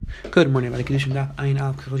Good morning. About Kidushin daf ayin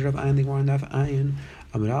al kachol ayin the Gemara daf ayin.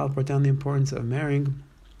 Amid al brought down the importance of marrying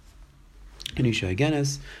Isha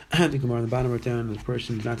Agenis. The Gemara on the bottom brought down the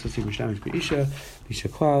person is not to see Mishnamish Isha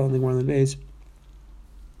Klal, and the Gemara on the base.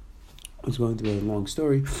 It's going to be a long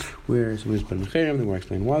story where somebody's put in Cherem. The Gemara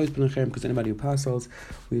explain why he's put in Cherem, because anybody who apostles,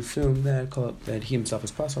 we assume that he himself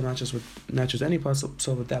is apostle, not just any apostle,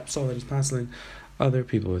 so with that soul that he's apostling other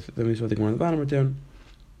people with. Then we saw the Gemara on the bottom brought down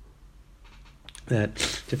that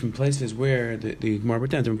different places where the Gemara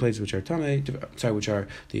brought down different places which are tamei, which are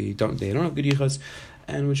they don't have good yichus,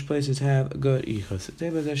 and which places have good yichus.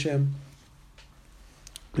 Tevez Hashem.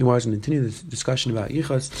 We want to continue this discussion about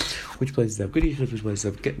yichus, which places have good yichus, which places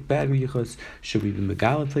have bad yichus. Should we be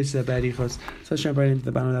megal places that have bad yichus? So let's jump right into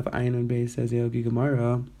the bottom of that ayin on base says the Yogi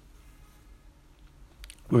Gemara.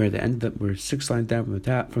 We're at the end of we're 6 lines down from the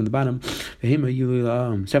bottom. 7 lines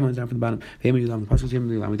down from the bottom. The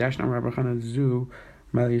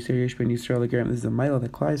this is a mile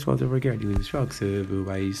that Klai falls over here.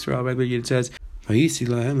 It says, that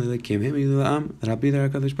I'll be there,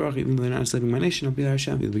 HaKadosh Baruch Hu, even though they're not enslaving my nation, I'll be there,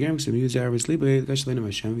 Hashem. First, I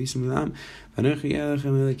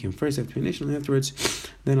have to be a nation, and afterwards,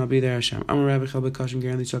 then I'll be there, Hashem. I'm a rabbi, Chalbek, Kashim,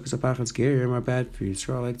 Gerin, these Shakas, Apachas, Gerim are bad for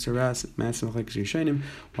Yisrael, like Tzaras, Masim, like Yishainim.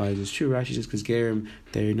 Why is this true? Rashi says, because Gerim,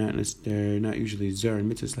 they're not usually Zer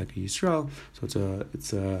and mitzvahs like a Yisrael, so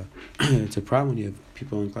it's a problem when you have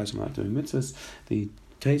people in class not doing mitzvahs. The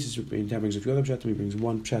Taisus brings a few other pshat, he brings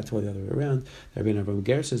one pshat to the other way around. The Rabbi Avraham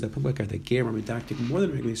Ger says that Pumbakar, that Ger are medactic more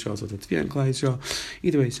than regular Yisrael, so that's Tzviyah and Klai Yisrael.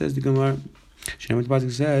 Either way, says the Gemara. Shnei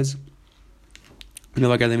Pasuk says, "You know,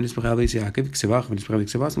 like I live in this Pachal Beis Yaakov, Ksevach, when it's Pachal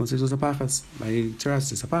Ksevach, and it's Apachas by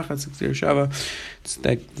Tzaras, it's Apachas, it's Shava. It's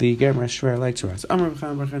like the Ger Mashver like Tzaras. Amar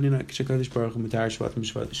B'cham B'chanina Kishakadosh Baruch Hu Mitar Shvatim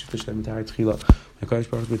Shvat Shvish Mitar Tchila. HaKadosh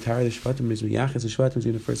Baruch Hu Mitar the Shvatim is Miyachas the Shvatim is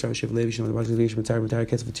in the first hour Shiv Levi Shem the Pasuk Levi Mitar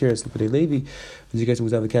Ketz of Tiras Lepidei Levi. When you guys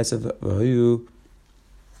was out the Ketz of Vahayu.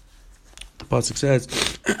 The pasuk says,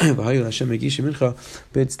 "V'hayu Hashem Megisha Mincha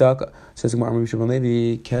B'Tzdaka." Says the Gemara, "Mishum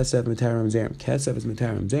Levi Kesef Mitaram Zerim." Kesef is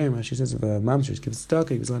Mitaram Zerim. Rashi says, "If a mamzer gives tzedakah,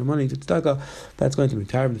 he gives a lot of money to tzedakah, that's going to be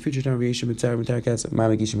Mitaram in the future time. V'yisha Mitaram Mitar Kesef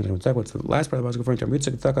Megisha Mincha Tzedakah." What's the last part of the pasuk referring to?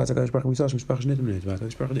 Mitzvah tzedakah. HaKadosh Baruch Hu Yisrael Shmishpach Shnitim Neit.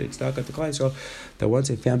 HaKadosh Baruch Hu tzedakah to Klai Yisrael. That once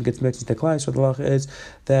a family gets mixed into Klai Yisrael, the law is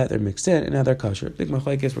that they're mixed in and now they're kosher. Big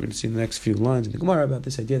machlekes. We're going to see in the next few lines in the Gemara about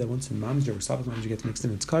this idea that once a mamzer or Slavic mamzer gets mixed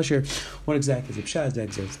in, it's kosher. What exactly is a pshat? Is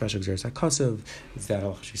that special exercise hakasav? Is that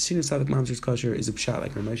she's seen a Slavic mamzer is kosher? Is a pshat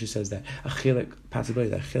like Ramesha says that a chilik possibility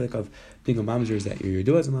that chilik of being a mamzer is that you're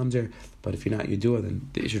Yudua as a mamzer, but if you're not Yudua, then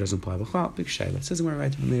the issue doesn't apply. B'chal big shayla says we're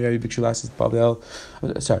right. Maybe big shulas is Babel.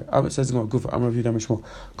 Sorry, it says go for Amar V'Yudam Shmuel.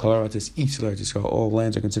 Kolaratis Islar Yisrael. All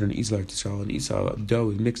lands are considered an Islar Yisrael, and Esau dough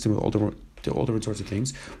is mixed in with all different sorts of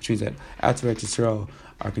things, which means that outside Yisrael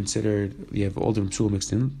are considered. You have all different psul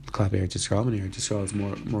mixed in. Klap Eretz Yisrael, and Eretz Yisrael is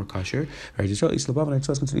more kosher. Eretz Yisrael Isla Bavel, and Eretz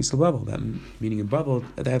Yisrael is considered Isla Bavel. That meaning in Bavel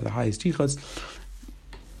they have the highest yichus.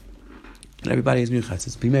 And everybody is Miuchatz.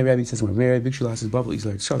 It's Bimei Rabbi says when Rabbi Big Shulas is Bavel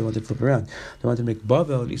Isla Eretz Yisrael, they want to flip around. They want to make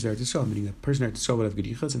Bavel and Isla Eretz Yisrael, meaning that person Eretz Yisrael would have good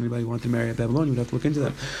yichus, and anybody who wanted to marry a Babylonian would have to look into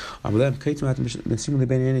them. Rabbi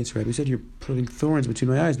said, "You're putting thorns between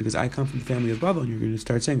my eyes because I come from the family of Bavel, and you're going to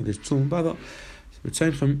start saying that there's psul in Bavel."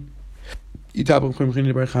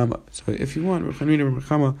 So if you want,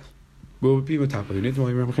 will be matapa. You need to know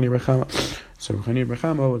Rechani Rechama. So Rechani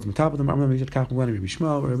Rechama was matapa. The Marmam Yishat Kach Mugani Rabbi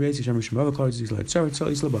Shmuel. Rabbi Yisrael Shem Shmuel calls Yisrael Tzara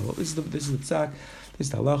Tzara Yisrael Bavel. This is the psak. This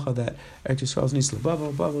is the halacha that Eretz Yisrael is Yisrael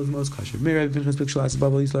Bavel. Bavel is the most kosher. May Rabbi Pinchas Big Shalas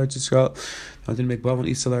Bavel Yisrael Eretz Yisrael. I didn't make Bavel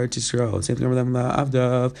Yisrael Eretz Yisrael. Same thing with them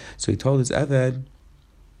Avdav. So he told his Eved.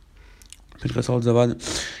 Pinchas holds the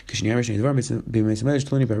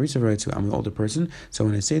I'm an older person, so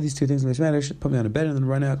when I say these two things in this matter, put me on a bed and then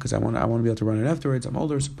run out because I want to be able to run it afterwards. I'm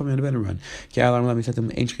older, so put me on a bed and run. We asking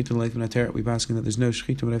that there's no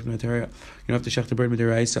shchita in life in Atera. You don't have to shech the bird with the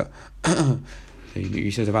raisa. He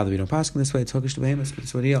says about we don't pass in this way. It's hookish to behemoths, but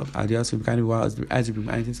it's what he held. Adi also kind of while as you bring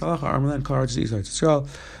anything salacha armalan cards Yisrael,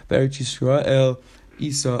 Eretz Yisrael.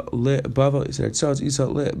 Isa lit Bavel. He said, Isa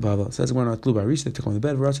lit Bavel. Says we're not Kluba Rish. They took him on the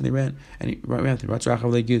bed, and they ran, and he ran after him. Like how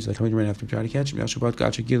he ran after him, trying to catch him. Yashabat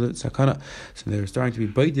Gacha Gilat Sakana. So they're starting to be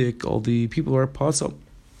baidik. All the people who are apostle.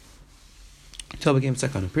 Until it became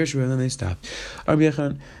Sakana Pirshua, and then they stopped. Rabbi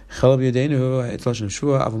Yechon, Chalab Yadenu, it's Lashon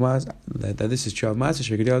Shua, Avamaz, that this is true of Masa,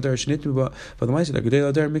 Shregadel Dar, Shnitnu, but the Masa, the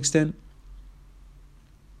Gadel Dar mixed in.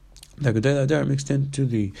 that Gedei Adar mixed into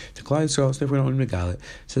the Klal Yisrael, so therefore we don't Megala.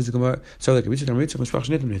 Says the Gemara, so like a Ritzah, Mishpach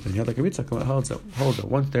Shnitim Nitim. You have like a Ritzah holds it.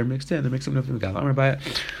 Once they're mixed in, they're mixed in with Megala. Amar Baya,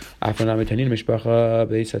 Afranam Tanin Mishpacha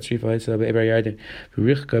Beis Hatzrifa Beis Eber Yarden,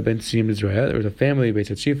 Rivka ben Tzim Israel. There was a family Beis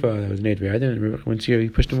Hatzrifa that was named Yarden, and Rivka ben Tzim, he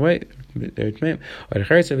pushed them away. Their name. Or the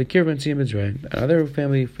Charetz of Akir ben Tzim Israel. Another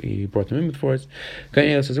family, he brought them in with force.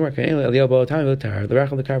 Kain says, "Work." Kain Eliyahu Baal Time Elitar. The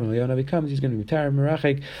Rachel the Carbon Eliyahu Navi comes. He's going to retire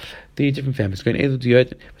Merachik. The different families.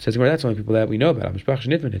 Says that's only people that we know about.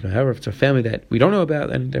 However, if it's a family that we don't know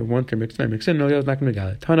about and they want to mix in, no, it's not going to get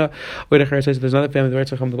it. Tana, where the says there's another family the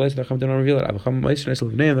rights of the place, the Chum don't reveal it. The Chum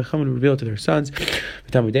will reveal it to their sons.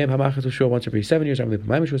 The time we damn Hamachas will show once every 7 years. I'm going to put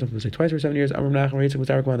my Mishua, some people say twice every 7 years. I'm going to read some with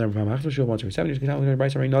our command. Hamachas will show once every 7 years. Because I'm going to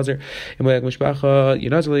write something Nazir. And like Mishpacha,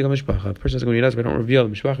 Yanaz will legal Mishpacha. The person is going to Yanaz, but don't reveal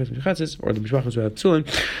the Mishpachas and Chatzis or the Mishpachas who have Psulin.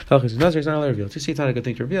 Talchis is Nazir, it's not allowed to reveal. To see it's not a good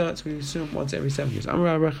thing to reveal it, so we assume once every 7 years.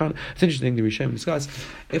 It's interesting the Rishonim discuss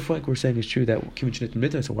if, like we're saying, it's true that Kimmichin and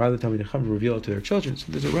Midnight, so why the Talmidei Chacham reveal it to their children? So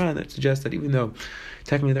there's a Ran that suggests that even though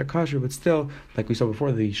technically they're kosher, but still, like we saw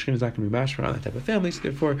before, the Shekhinah is not going to be mashed around that type of family, so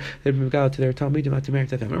therefore they'd be megaled to their Talmidim not to marry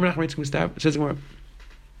that family. Remember, Nachman Yitzchak Mustav, it says more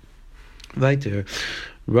later,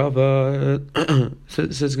 Rava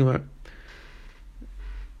says Gemara,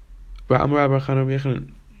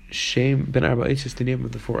 Shem ben Arba Isis, the name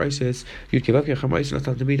of the 4 Isis. You'd give up your Chama Isis,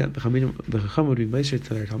 not to be that the Chacham would be Meiser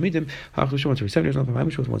to their Talmidim. Hachlush once every 7 years, not the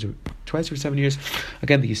Mamish once twice every 7 years.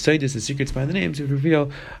 Again, the Yisaid is the secrets behind the names, it would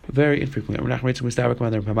reveal very infrequently. We're not going to Mustafa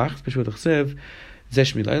Commander Pamach, especially with the Chsev,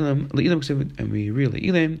 Zeshmi Leilam, Leilam Chsev, and we really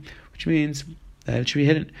Elam, which means that it should be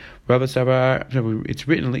hidden. Rabba Sabar, it's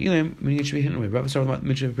written in Leilam, meaning it should be hidden away. Rabba Sabar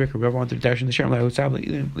mentioned Bricker, Rabba wanted to dash in the Shem, like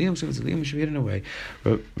Leilam says Leilam should be hidden away.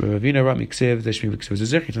 Ravina Rami Ksev, Zeshmi Ksev,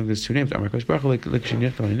 Zezich, there's 2 names. Amarkosh Baruch, like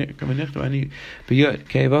Shinechto, and Nichto, and Biyot,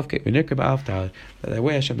 Kevav, Venikra Ba'aftal. That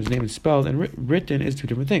way Hashem's name is spelled, and written is 2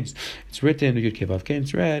 different things. It's written, Yud Kevav,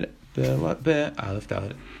 it's read, Be'alef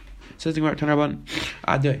Dalet. Says the Gemara, Tanarban,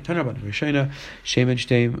 Adai, Tanarban, Rishayna, Shem and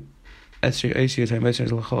Shteim, in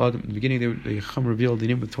the beginning, the Chacham revealed the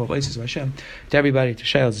name of 12 Isis of Hashem to everybody. To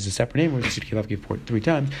Shilas is a separate name, where the Tzid Kivav gave 3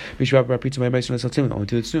 times. Only to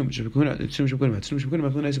the Tzum, and the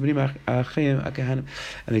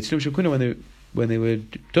Tzum when they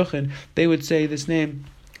would duchen, they would say this name.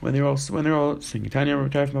 When they're all singing, Tanya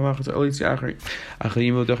retired from Mamachas Olitzi Achri.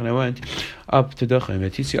 Achrimu Duchen. I went up to Duchen.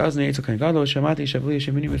 Vetitzi Azni Eitzel Kan Gadol Shamati Shavli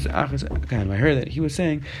Shemini was Achas Kan. I heard that he was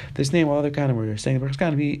saying this name while other Kanim were saying the Berachas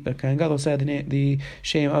Kan. Kan Gadol said the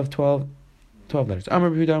shame of 12 letters. Amar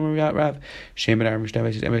B'Huda Amar Rav Shem and Amar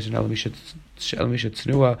Mishnah says Emes and Elamishat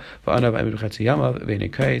Tznuah Va'anav Amid B'Chatzi Yamav Ve'nei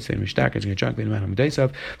Kais Ve'nei Mishtak Ve'nei Drunk Ve'nei Manam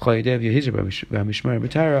Deisav Chol Yedev Yehizr V'Mishmar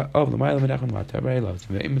B'Tara of L'Mayla V'Nachon Mata Very loved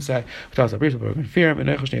Ve'im B'Sai V'Taz Abris V'Borg Fear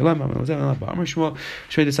Ve'nei Chosh Ne'elam V'Amar Zev V'Amar Ba'amar Shmuel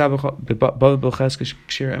Shvei Desav B'Bavel B'Ches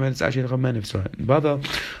K'Shir Emet It's actually L'Cham Menev So Bavel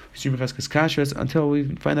Shir B'Ches K'Skashras until we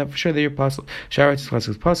find out for sure that you're apostle Sharat is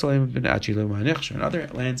Cheskas Apostle and B'N Achi L'Manich in other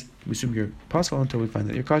lands we assume you're apostle until we find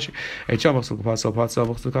that you're kosher. Eicham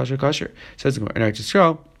B'Chsel Kosher says in Eretz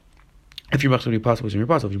Yisrael. If you're machzor apostle, you're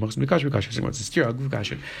apostle. If you're machzor kasher, kasher. Sing what's the steer? Aguv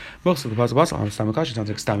kasher. Machzor apostle, stam kasher sounds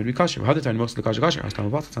like stam be kasher. How the time machzor kasher kasher? Stam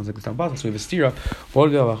apostle sounds like stam apostle. So we have a steer.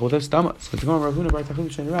 Volga v'achot stam. So it's going Ravuna bar Tachil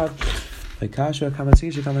Shen Rav. Like kasha,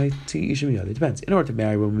 kamatzi, kamatzi, ishemiyah. It depends. In order to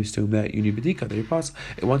marry, when we assume that you need bedika, that you're apostle.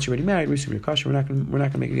 Once you're already married, we assume you're kasher. We're not going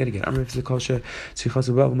to make it again. I'm if it's a kasha, tzichas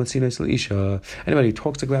abav matzina isha. Anybody who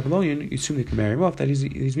talks like a Babylonian, you assume they can marry him off. That he's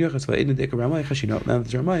miyachas. But in the dika ramay chashino. Now that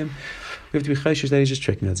the ramayim. We have to be chayshish that he's just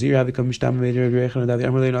tricking us. Zira become mishtam made Rebbeinu Davi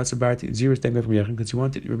Amalei not sabarti. Zira staying away from Yechon because he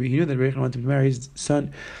knew that Rebbeinu wanted to marry his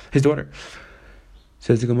daughter.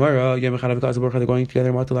 Says the Gemara, Yom Echad Avikaz they're going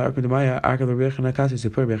together. Matala Arkum Demaya Arkav Rebbeinu Nakasis. They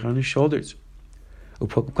put Rebbeinu on his shoulders. He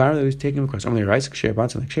was taking him across. I'm like share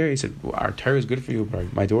Banson like share. He said, "Our Torah is good for you,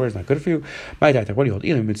 but my daughter is not good for you." My dad, what do you hold?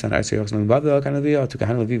 Elim mitzvah. I say, "Bavel to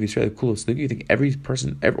Kahan Levi Israel the coolest thing." You think every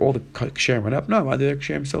person, all the share went up? No, the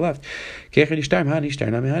share still left. So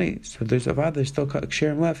there's still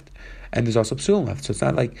share left, and there's also psulim left. So it's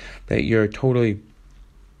not like that you're totally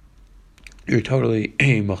a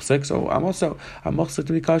machzik. So I'm machzik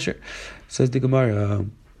to be kosher. Says the Gemara.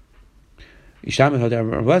 Isham had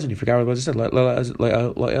Rav Lezer. You forgot what it said.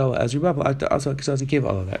 Ezra Babel. Also, because he gave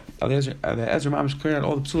all of that. Ezra Mamish cleared out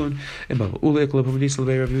all the psulim in Babel. Ulek Lepavadis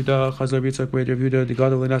Levei Rav Yehuda Chazar Yitzchak Rav Yehuda the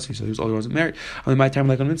God of Lenasi. So he was all wasn't married. Only my time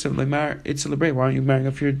like on Insiv like married. It's celebrate. Why aren't you marrying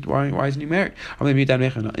if you're? Why isn't he married? I'm like Midan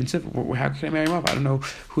Mechan Insiv. How can I marry him off? I don't know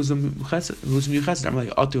who's the Chesed. I'm like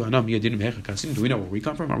Atu Anam Yadin Mechan Kasim. Do we know where we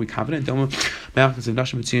come from? Are we confident?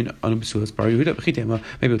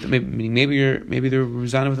 Maybe maybe they're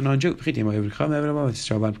resigning with a non-Jew.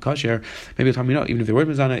 Maybe tell me no, even if there were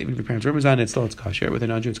mizana, even if your parents were mizana, it's still it's kasher. With a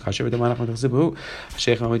non-Jew, it's kasher. With a manach matachzibu,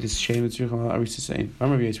 sheikh Hamid is shame. It's saying,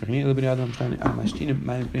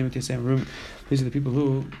 room. These are the people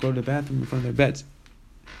who go to the bathroom in front of their beds.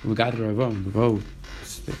 We got to our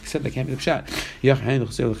except they can't be the pshat.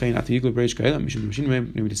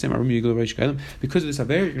 Because of this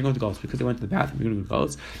aver, you're going to Galus. Because they went to the bathroom, you're going to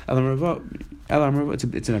Galus.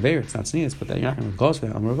 It's an aver, it's not sneeze, but you're not going to Galus for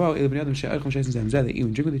that. They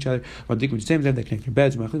even drink with each other. They connect their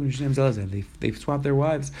beds. They swap their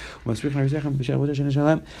wives. They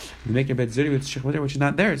make their beds dirty with shech which is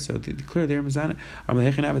not there. So clearly they're mizana.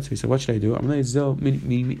 So he said, what should I do?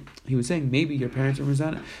 He was saying maybe your parents are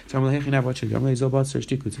mizana. So what should I do? So go about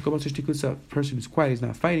shtikus. A person who's quiet, he's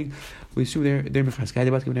not fighting. We assume they're mechas.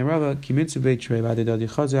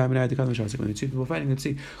 When the two people fighting, let's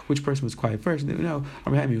see which person was quiet first. And they know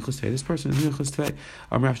this person is mechas today.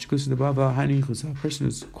 A person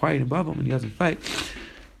who's quiet and bubble when he doesn't fight.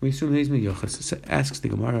 We assume that he's mechas. Asks the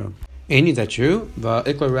Gemara. Is that true?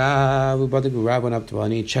 Rav went up to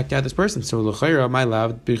and he checked out this person. So my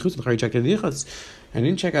love, checked out the yichus. And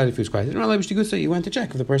didn't check out if he was quiet. He went to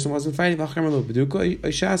check if the person wasn't fighting. Go check him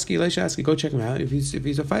out if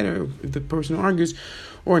he's a fighter, if the person argues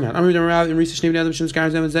or not. If you see people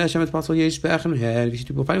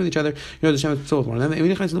fighting with each other, you know the Shem is sold one of them. And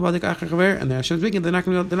the Hashem is big, they're not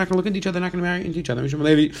going to look into each other, they're not going to marry into each other. And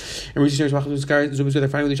we see they're fighting with each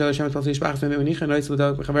other. They're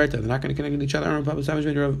not going to connect with each other.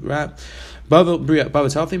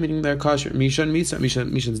 Bava's healthy, meaning they're kosher.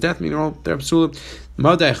 Mishan's death, meaning they're absolute.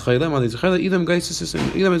 Madai chayla, Idam geisis,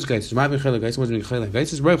 Idam is geisis. Ma'avin chayla geisis, wasn't chayla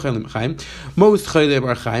geisis. Rav chayla chaim, most chayla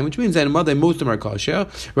are chaim, which means that in Madai most of them are kosher.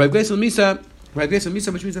 Rav geisis misa,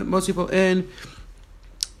 which means that most people in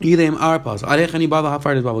Elim are puzzle. How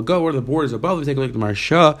far does Baba go? Where are the borders of Baba? We take a look at the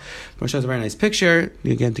Marsha. The Marsha has a very nice picture.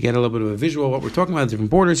 Again, to get a little bit of a visual of what we're talking about, the different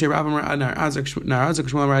borders here. Until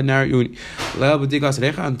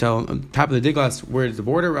on top of the diglas, where is the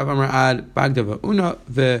border? Rav Amar Ad Bagdava Una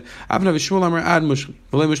the Avna Vishul Amar Ad Mush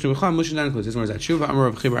V'le Mushnu V'cham Mush not includes. This one is at Shuva Amar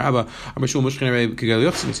of Chibar Abba Amar Shul Mushkin Rei Kigal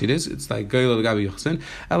Yochsin. You see this? It's like Gail Gabi Yochsin.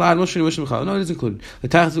 Elad Mushkin V'cham. No, it doesn't include the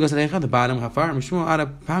Tachas Digas Adecha. The bottom Hafar Mishmu Ad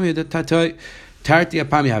Pamia the Tatoi. Tarti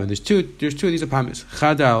apami having there's two of these apamis.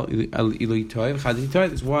 Chadal ilitoy, chaditoy.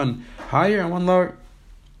 There's one higher and one lower.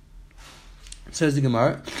 Says the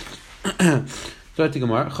Gemara. So the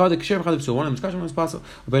Gemara. Chad kisher, chad psul. One of them is kosher, one is possible.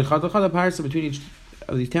 But chad parsa between each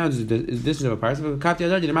of these towns is the distance of a parsa. But kapti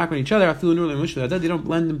adad they mark on each other. Afilu nur lemushla adad. They don't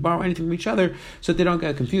blend and borrow anything from each other, so they don't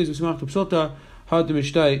get confused. V'smach psulta had the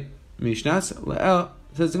mishtay mishnas le'el.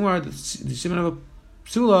 Says the Gemara. The siman of a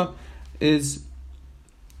psula is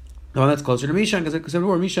the one that's closer to Mishan, because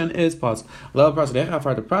everywhere Mishan is possible. How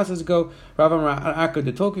far the process go? Rav Amar Akkad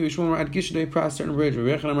the Tolki, Yishmon Amar Ad Gishdei Pras certain bridge.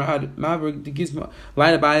 Rav Amar Ad Mavrik the Gizma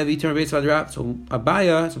Light Abaya V'Iter Beis Vadrap. So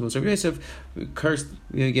Abaya, so Moshe Yosef cursed,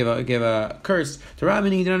 gave a curse to Rav,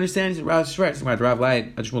 and he didn't understand. He said Rav Shret. So Rav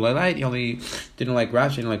lied. Shmuel lied. He only didn't like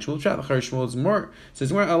Rav. He didn't like Shmuel. Shmuel is more.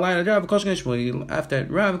 Says more a lied on Rav. Koshkin Shmuel. After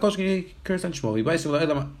Rav Koshkin he cursed on Shmuel. He buys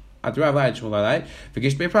Shmuel. And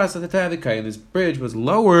this bridge was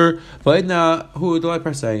lower, and the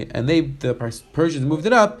Persians moved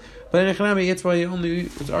it up. But in Echanami, that's why he only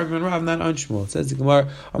was arguing Rav, not on Shmuel. It says the Gemara,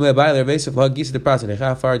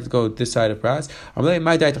 how far to go this side of Pras? We want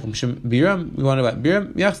about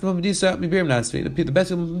Biram. The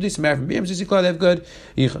best people from Medisa marry from Biram, so they have good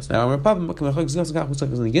yichus. Now, our problem,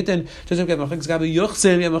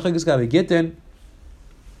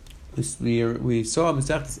 we saw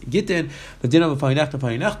Masechtas Gittin, the din of a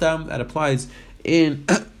Fainachtam that applies in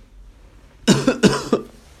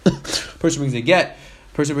person brings a get.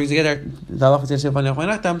 The halacha says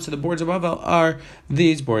Fainachtam. So the borders of Bavel are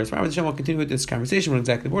these borders. Rabbi Hashem will continue with this conversation. What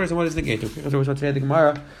exactly the borders and what is the gate? Today the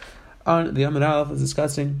Gemara on the Amud Aleph is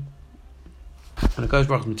discussing. When the Kodesh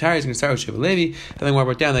Baruch Hu Matari is going to start with Shiva Levi, then we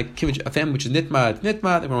wrote down like a family which is Nitma. Then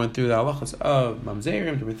we went through the halachas of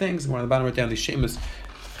Mamzerim, different things. And we're on the bottom wrote down the Shemus.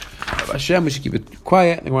 Hashem, we should keep it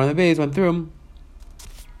quiet. The Gemara on the base went through them.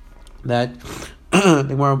 That the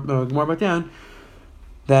Gemara brought down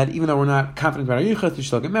that even though we're not confident about our yichus, we should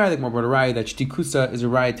still get married. The Gemara brought a raya that shtikusa is a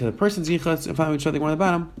raya to the person's yichus. And finally, we showed the Gemara on the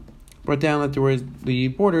bottom brought down that there was the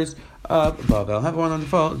borders of Bavel. Have one on the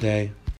full day.